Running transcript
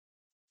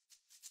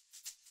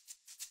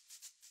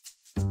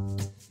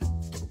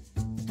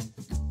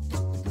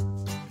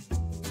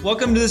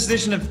Welcome to this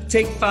edition of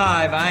Take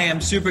 5. I am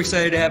super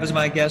excited to have as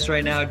my guest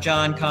right now,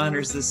 John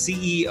Connors, the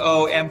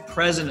CEO and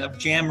president of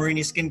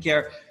Marini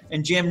Skincare.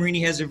 And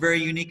Marini has a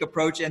very unique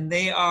approach, and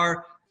they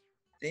are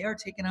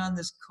taking on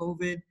this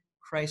COVID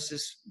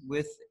crisis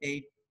with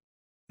a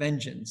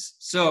vengeance.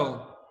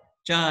 So,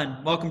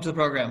 John, welcome to the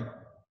program.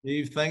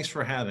 Steve, thanks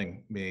for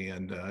having me,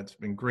 and it's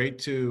been great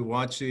to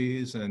watch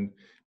these, and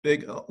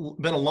been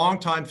a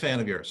long-time fan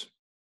of yours.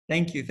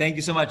 Thank you. Thank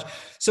you so much.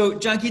 So,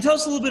 John, can you tell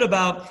us a little bit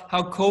about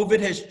how COVID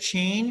has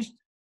changed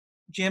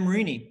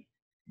Marini?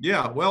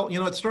 Yeah, well,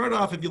 it started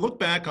off, if you look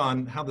back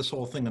on how this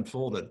whole thing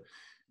unfolded,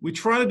 we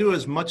try to do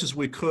as much as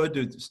we could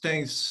to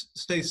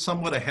stay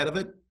somewhat ahead of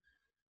it.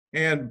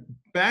 And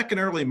back in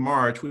early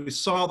March, we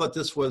saw that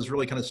this was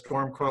really kind of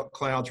storm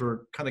clouds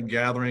were kind of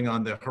gathering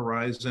on the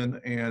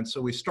horizon. And so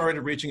we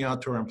started reaching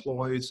out to our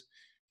employees,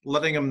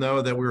 letting them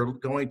know that we were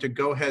going to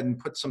go ahead and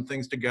put some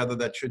things together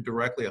that should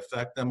directly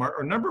affect them.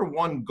 Our number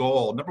one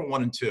goal, number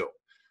one and two,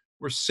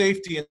 were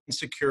safety and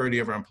security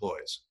of our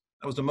employees.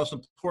 That was the most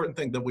important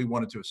thing that we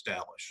wanted to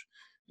establish.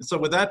 And so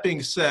with that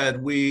being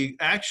said, we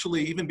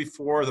actually, even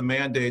before the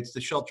mandates,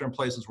 the shelter in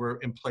places were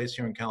in place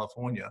here in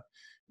California,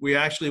 we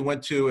actually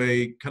went to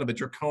a kind of a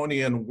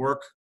draconian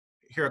work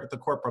here at the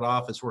corporate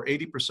office where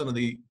 80% of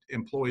the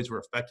employees were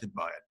affected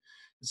by it.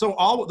 So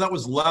all that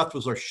was left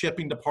was our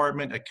shipping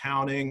department,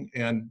 accounting,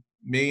 and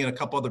me and a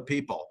couple other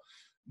people.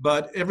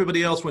 But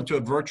everybody else went to a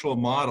virtual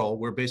model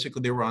where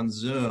basically they were on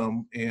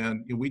Zoom,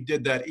 and we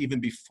did that even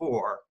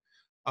before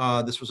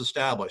this was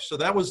established. So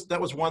that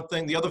was one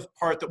thing. The other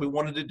part that we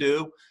wanted to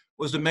do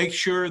was to make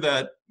sure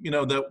that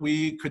that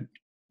we could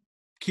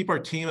keep our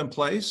team in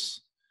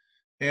place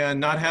and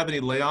not have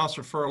any layoffs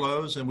or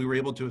furloughs, and we were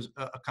able to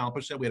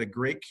accomplish that. We had a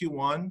great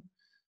Q1.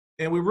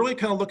 And we really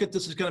kind of look at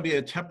this as going to be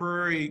a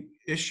temporary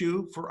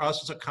issue for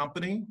us as a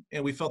company.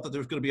 And we felt that there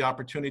was going to be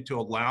opportunity to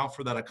allow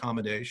for that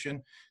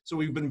accommodation. So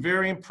we've been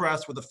very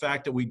impressed with the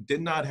fact that we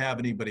did not have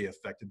anybody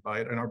affected by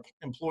it. And our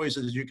employees,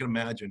 as you can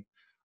imagine,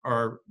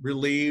 are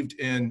relieved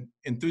and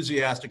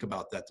enthusiastic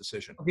about that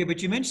decision. Okay,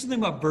 but you mentioned something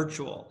about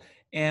virtual.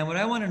 And what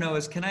I want to know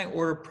is, can I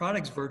order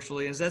products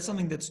virtually? Is that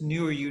something that's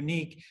new or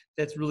unique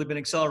that's really been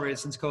accelerated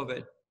since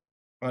COVID?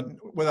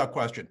 Without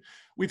question.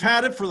 We've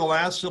had it for the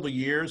last several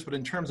years, but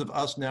in terms of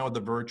us now with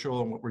the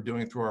virtual and what we're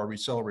doing through our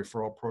reseller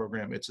referral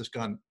program, it's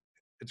gone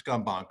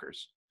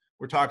bonkers.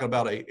 We're talking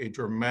about a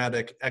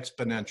dramatic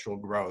exponential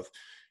growth.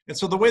 And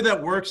so the way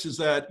that works is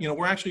that,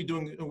 we're actually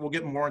doing, and we'll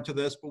get more into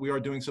this, but we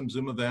are doing some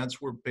Zoom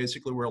events where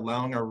basically we're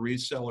allowing our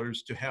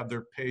resellers to have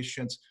their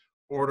patients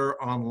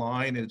order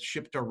online and it's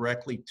shipped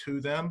directly to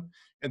them.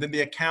 And then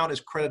the account is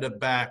credited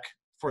back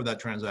for that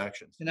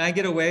transaction. Can I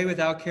get away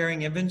without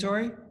carrying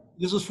inventory?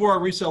 This is for our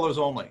resellers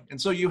only.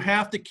 And so you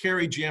have to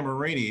carry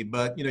Marini,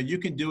 but you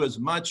can do as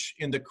much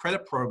in the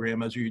credit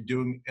program as you're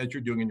doing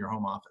in your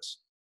home office.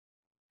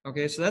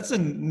 Okay, so that's a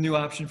new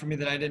option for me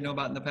that I didn't know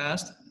about in the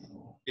past.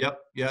 Yep,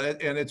 yeah,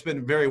 and it's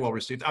been very well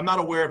received. I'm not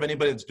aware of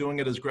anybody that's doing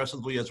it as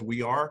aggressively as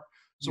we are.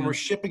 So We're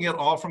shipping it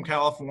all from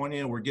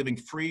California. We're giving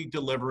free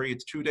delivery.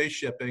 It's 2-day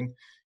shipping.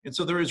 And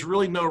so there is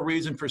really no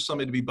reason for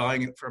somebody to be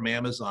buying it from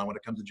Amazon when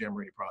it comes to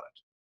Marini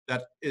product.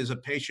 That is a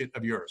patient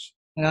of yours.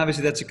 And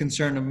obviously that's a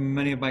concern of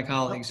many of my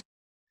colleagues.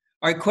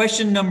 All right,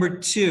 question number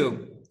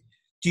 2.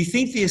 Do you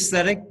think the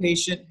aesthetic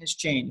patient has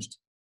changed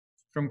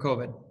from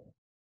COVID?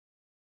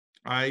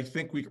 I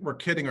think we're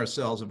kidding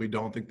ourselves if we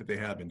don't think that they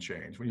have been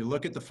changed. When you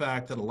look at the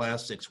fact that the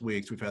last 6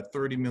 weeks, we've had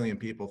 30 million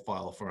people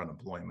file for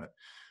unemployment.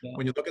 Yeah.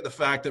 When you look at the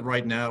fact that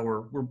right now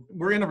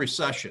we're in a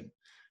recession.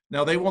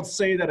 Now, they won't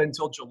say that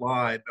until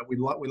July, but we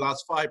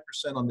lost 5%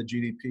 on the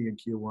GDP in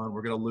Q1.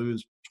 We're going to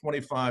lose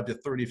 25 to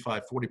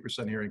 35,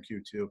 40% here in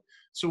Q2.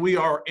 So we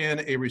are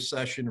in a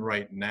recession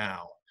right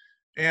now.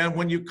 And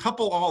when you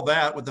couple all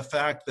that with the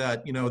fact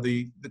that,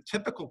 the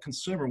typical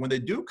consumer, when they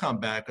do come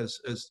back as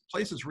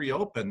places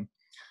reopen,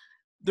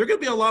 they're going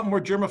to be a lot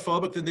more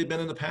germophobic than they've been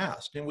in the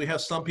past. And we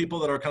have some people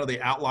that are kind of the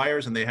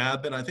outliers, and they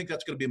have been. I think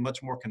that's going to be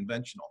much more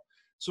conventional.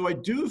 So I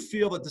do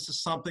feel that this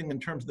is something in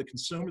terms of the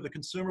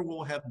consumer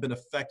will have been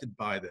affected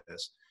by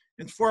this.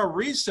 And for our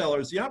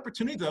resellers, the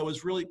opportunity though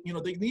is really,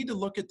 they need to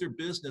look at their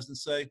business and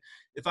say,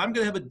 if I'm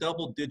going to have a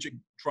double-digit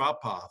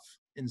drop-off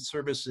in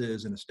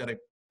services and aesthetic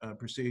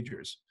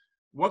procedures,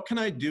 what can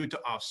I do to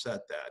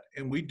offset that?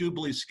 And we do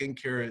believe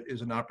skincare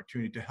is an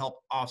opportunity to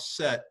help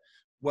offset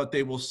what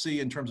they will see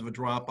in terms of a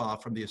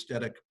drop-off from the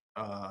aesthetic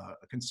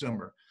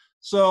consumer.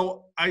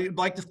 So I'd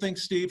like to think,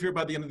 Steve, here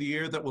by the end of the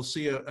year that we'll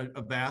see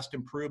a vast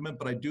improvement,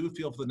 but I do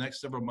feel for the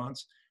next several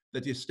months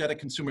that the aesthetic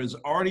consumer has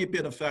already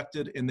been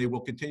affected and they will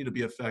continue to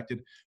be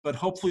affected. But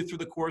hopefully through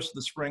the course of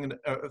the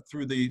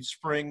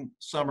spring,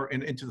 summer,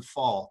 and into the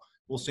fall,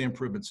 we'll see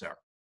improvements there.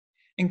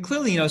 And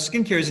clearly,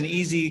 skincare is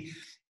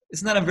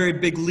it's not a very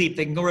big leap.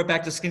 They can go right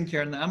back to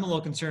skincare. And I'm a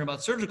little concerned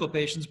about surgical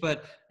patients,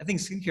 but I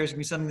think skincare is going to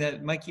be something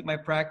that might keep my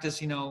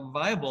practice,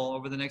 viable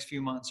over the next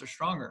few months or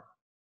stronger.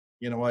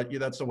 You know what?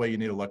 That's the way you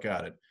need to look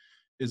at it.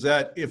 Is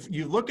that if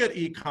you look at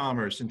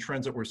e-commerce and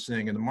trends that we're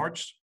seeing in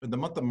the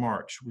month of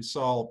March, we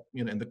saw,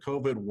 in the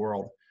COVID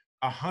world,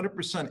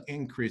 100%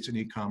 increase in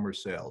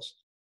e-commerce sales.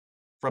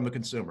 from the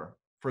consumer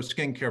for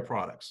skincare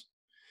products.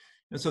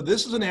 And so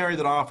this is an area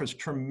that offers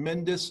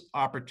tremendous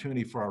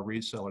opportunity for our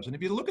resellers. And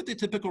if you look at the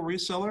typical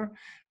reseller,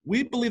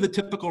 we believe the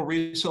typical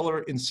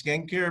reseller in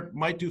skincare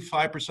might do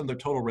 5% of their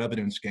total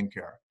revenue in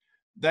skincare.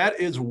 That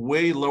is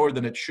way lower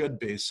than it should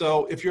be.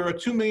 So if you're a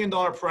 $2 million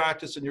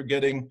practice and you're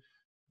getting,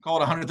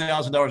 call it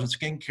 $100,000 in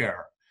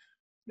skincare,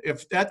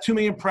 if that 2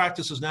 million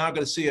practice is now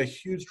going to see a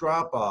huge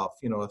drop off,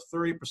 a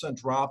 30%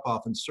 drop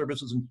off in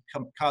services and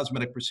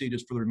cosmetic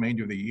procedures for the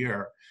remainder of the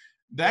year,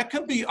 that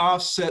can be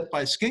offset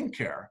by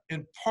skincare.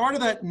 And part of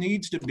that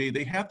needs to be,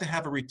 they have to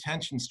have a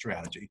retention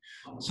strategy.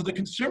 So the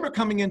consumer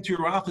coming into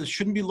your office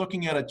shouldn't be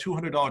looking at a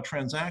 $200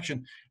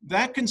 transaction.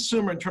 That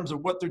consumer, in terms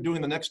of what they're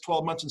doing the next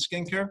 12 months in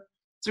skincare,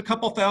 it's a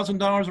couple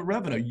 $1,000s of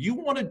revenue. You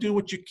want to do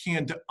what you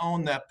can to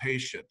own that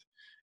patient.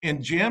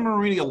 And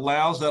Marini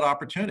allows that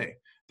opportunity,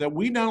 that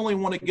we not only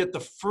want to get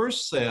the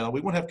first sale, we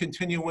want to have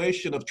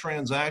continuation of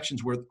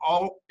transactions where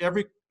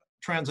every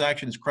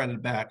transaction is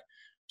credited back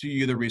to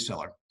you, the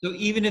reseller. So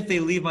even if they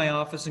leave my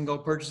office and go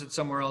purchase it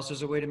somewhere else,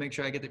 there's a way to make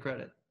sure I get the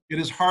credit. It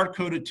is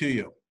hard-coded to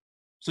you.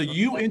 So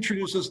you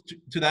introduce us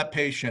to that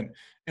patient,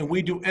 and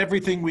we do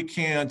everything we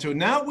can to,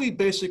 now we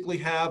basically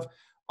have,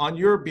 on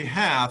your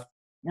behalf,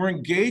 we're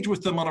engaged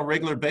with them on a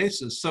regular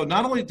basis. So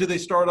not only do they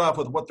start off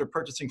with what they're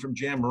purchasing from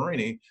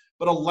Marini,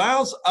 but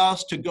allows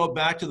us to go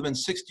back to them in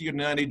 60 or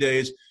 90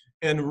 days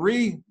and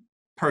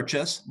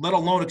repurchase, let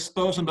alone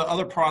expose them to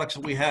other products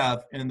that we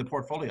have in the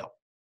portfolio.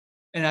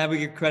 And I would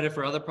get credit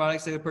for other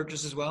products they would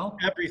purchase as well?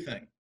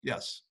 Everything,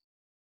 yes.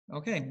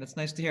 Okay, that's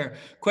nice to hear.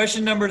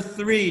 Question number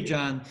 3,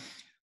 John.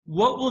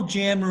 What will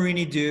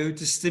Marini do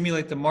to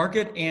stimulate the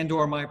market and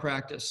or my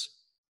practice?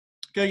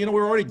 Okay,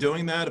 we're already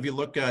doing that. If you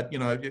look at,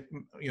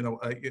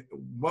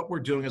 what we're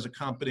doing as a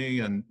company,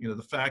 and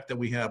the fact that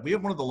we have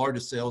one of the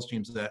largest sales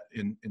teams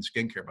in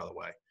skincare, by the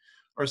way.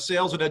 Our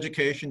sales and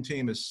education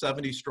team is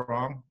 70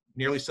 strong,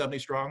 nearly 70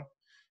 strong,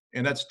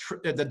 and that's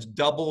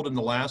doubled in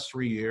the last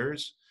 3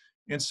 years.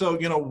 And so,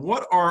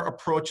 what our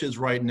approach is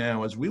right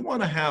now is we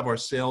want to have our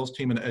sales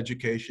team and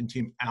education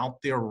team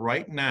out there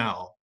right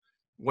now,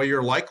 where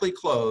you're likely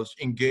closed,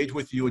 engage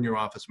with you and your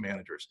office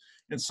managers.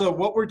 And so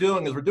what we're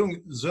doing is we're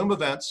doing Zoom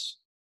events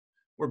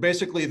where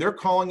basically they're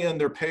calling in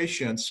their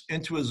patients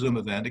into a Zoom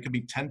event. It could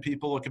be 10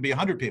 people, it could be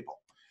 100 people.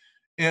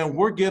 And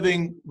we're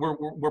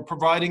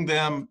providing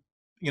them,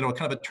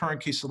 kind of a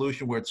turnkey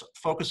solution where it's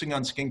focusing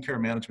on skincare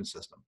management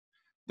system.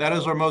 That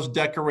is our most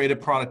decorated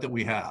product that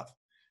we have.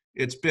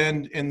 It's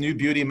been in New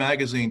Beauty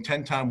magazine,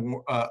 10-time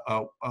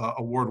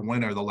award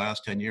winner the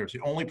last 10 years.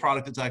 The only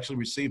product that's actually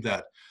received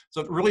that.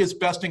 So it really is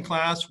best in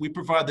class. We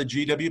provide the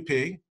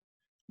GWP,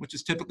 which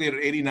is typically at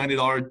an $80,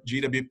 $90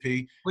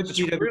 GWP. Which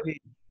GWP?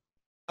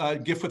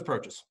 Gift with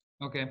purchase.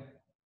 Okay.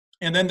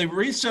 And then the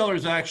reseller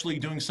is actually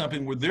doing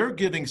something where they're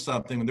giving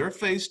something in their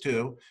phase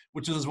 2,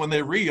 which is when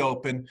they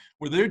reopen,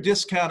 where they're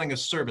discounting a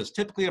service,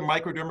 typically a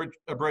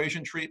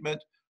microdermabrasion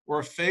treatment or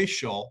a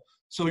facial.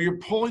 So you're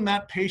pulling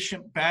that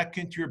patient back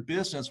into your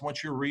business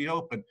once you're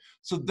reopened.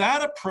 So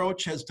that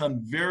approach has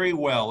done very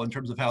well in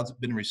terms of how it's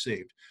been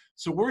received.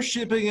 So we're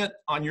shipping it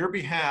on your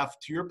behalf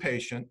to your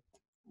patient.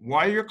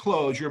 While you're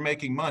closed, you're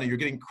making money. You're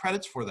getting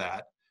credits for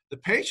that. The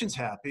patient's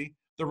happy.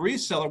 The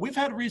reseller, we've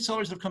had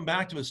resellers that have come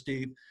back to us,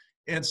 Steve,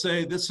 and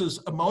say this is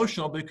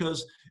emotional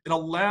because it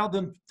allowed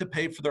them to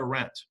pay for their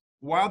rent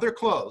while they're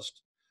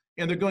closed.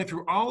 And they're going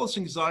through all this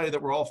anxiety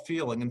that we're all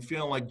feeling and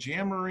feeling like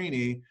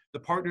Marini, the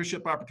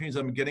partnership opportunities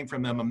I'm getting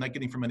from them, I'm not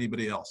getting from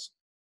anybody else.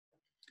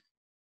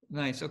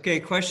 Nice. Okay,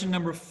 question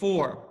number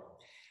 4.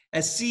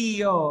 As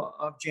CEO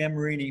of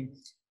Marini,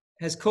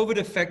 has COVID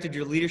affected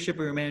your leadership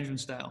or your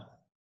management style?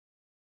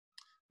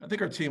 I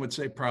think our team would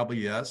say probably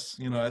yes.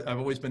 I've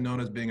always been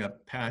known as being a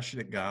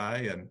passionate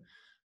guy and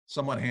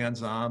somewhat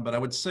hands-on, but I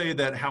would say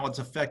that how it's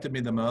affected me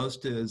the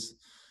most is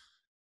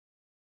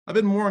I've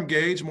been more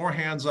engaged, more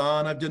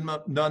hands-on. I've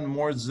done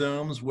more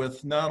Zooms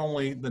with not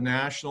only the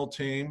national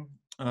team,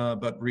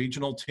 but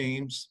regional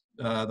teams,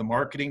 the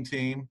marketing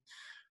team.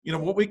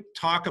 What we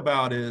talk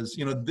about is,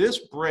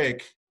 this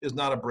break is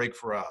not a break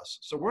for us.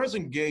 So we're as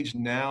engaged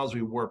now as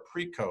we were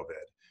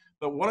pre-COVID.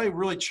 But what I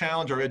really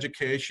challenge our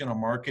education, our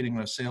marketing, and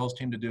our sales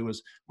team to do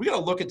is we got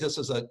to look at this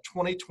as a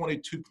 2020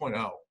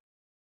 2.0.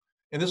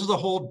 And this is a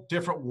whole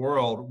different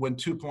world when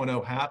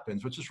 2.0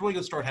 happens, which is really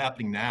going to start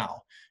happening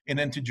now and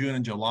into June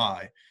and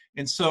July.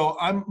 And so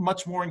I'm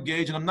much more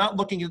engaged, and I'm not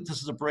looking at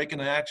this as a break in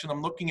action.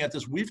 I'm looking at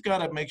this, we've got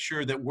to make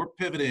sure that we're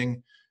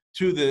pivoting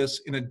to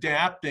this and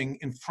adapting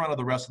in front of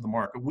the rest of the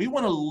market. We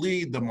want to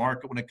lead the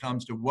market when it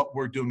comes to what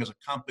we're doing as a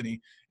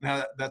company and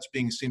how that's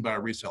being seen by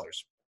our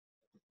resellers.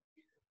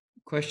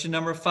 Question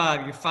number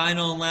 5, your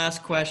final and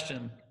last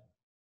question.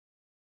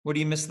 What do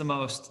you miss the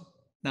most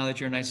now that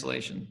you're in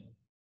isolation?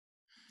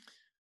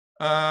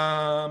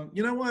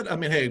 You know what? I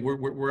mean, hey,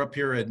 we're up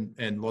here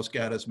in Los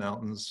Gatos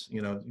Mountains,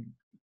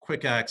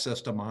 quick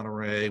access to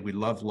Monterey. We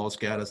love Los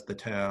Gatos, the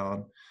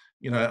town.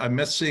 I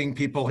miss seeing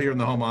people here in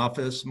the home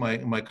office,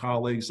 my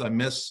colleagues. I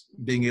miss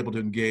being able to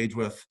engage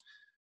with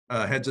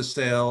heads of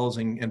sales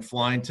and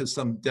flying to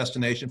some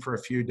destination for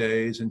a few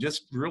days and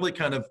just really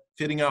kind of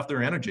feeding off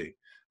their energy.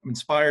 I'm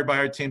inspired by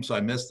our team, so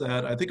I miss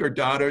that. I think our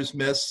daughters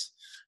miss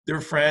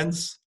their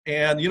friends.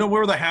 And,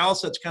 we're the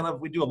house that's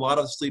we do a lot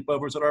of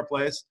sleepovers at our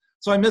place.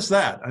 So I miss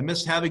that. I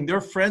miss having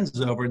their friends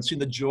over and seeing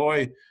the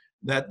joy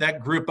that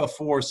group of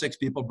 4 or 6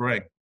 people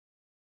bring.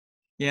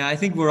 Yeah, I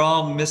think we're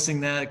all missing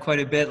that quite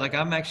a bit. Like,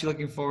 I'm actually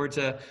looking forward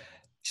to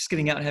just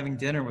getting out and having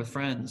dinner with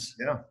friends.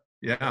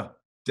 Yeah,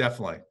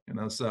 definitely.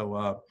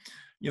 So,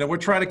 we're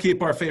trying to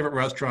keep our favorite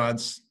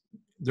restaurants,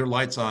 their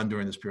lights on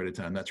during this period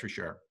of time. That's for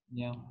sure.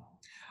 Yeah.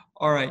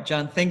 All right,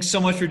 John, thanks so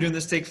much for doing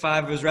this Take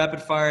 5. It was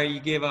rapid fire. You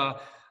gave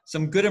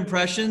some good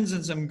impressions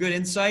and some good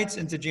insights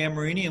into Jam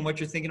Marini and what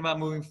you're thinking about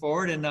moving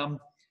forward. And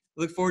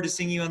look forward to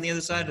seeing you on the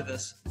other side of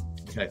this.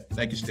 Okay.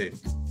 Thank you, Steve.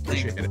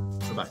 Appreciate it.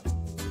 Bye-bye.